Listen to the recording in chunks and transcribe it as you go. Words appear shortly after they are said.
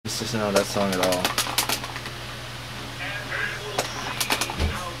doesn't know that song at all.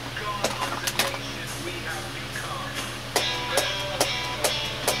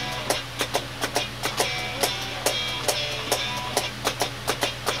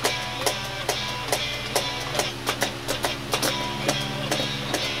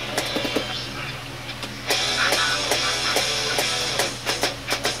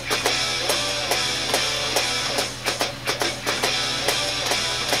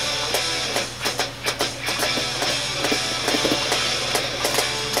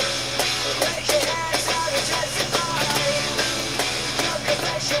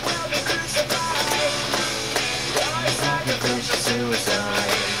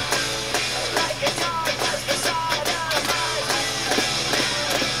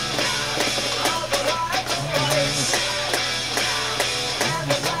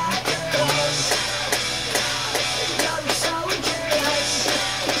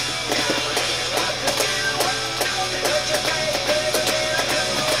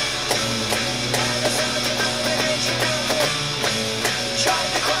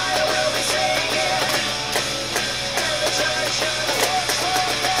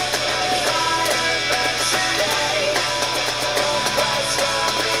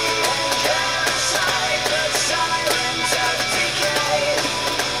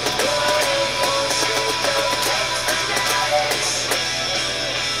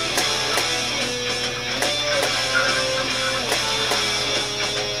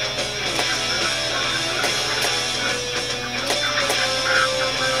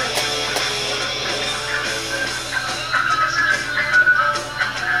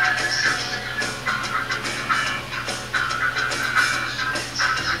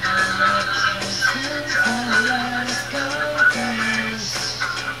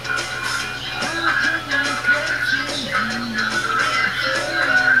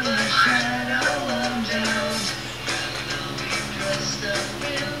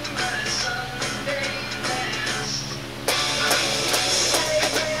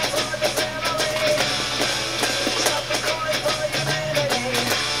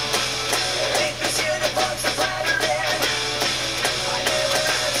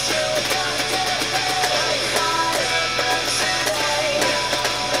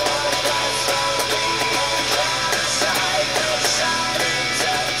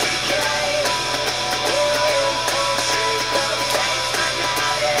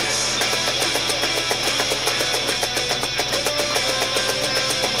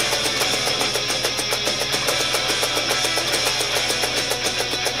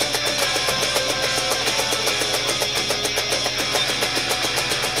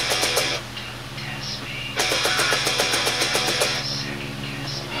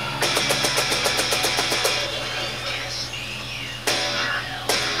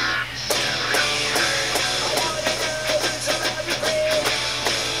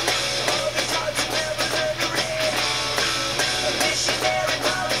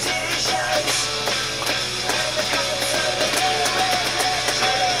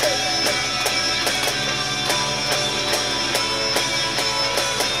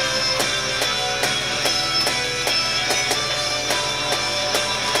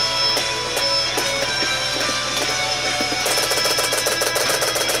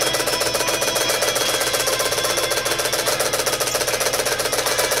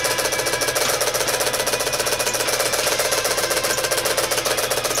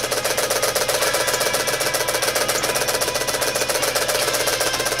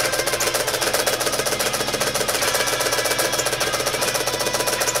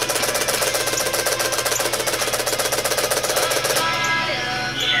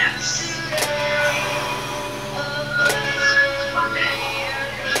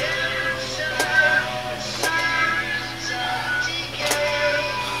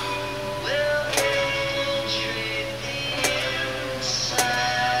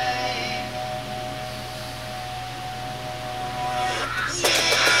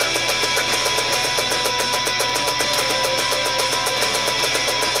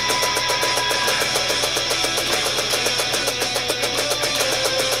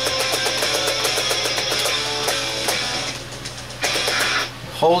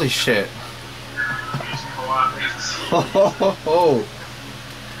 Holy shit. Oh,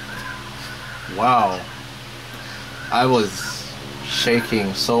 wow. I was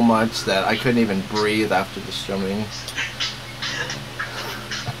shaking so much that I couldn't even breathe after the strumming.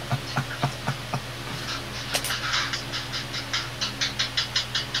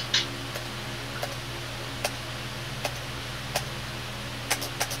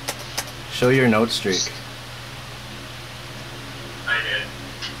 Show your note streak. I did.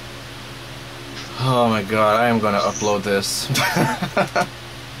 Oh my god, I am gonna upload this.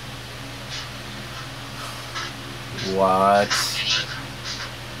 What?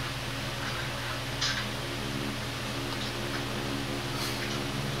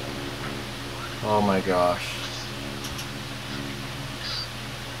 Oh my gosh.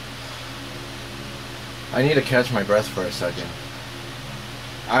 I need to catch my breath for a second.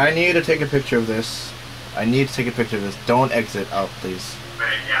 I need to take a picture of this. I need to take a picture of this. Don't exit out, please. But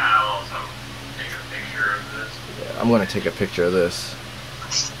yeah, I'll also take a picture of this. Yeah, I'm gonna take a picture of this.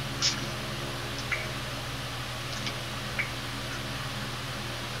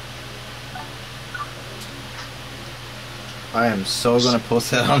 I am so gonna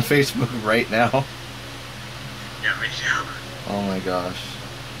post that on Facebook right now. Yeah, me too. Oh my gosh.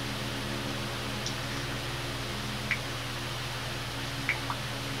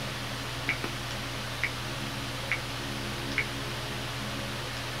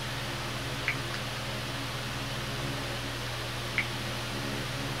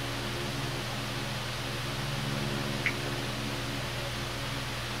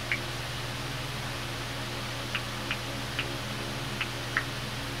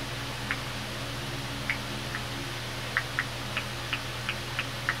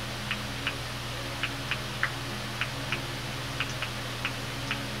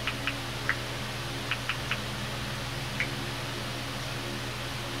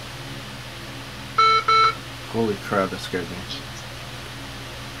 Holy crap, that scared me.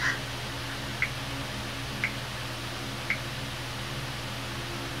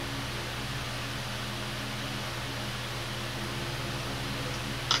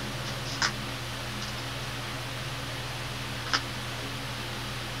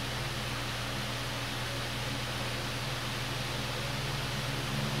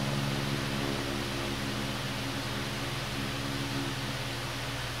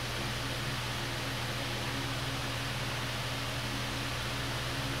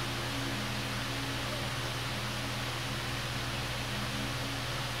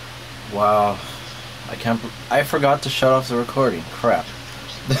 Wow. I forgot to shut off the recording. Crap.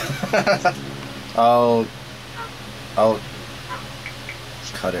 I'll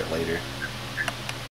cut it later.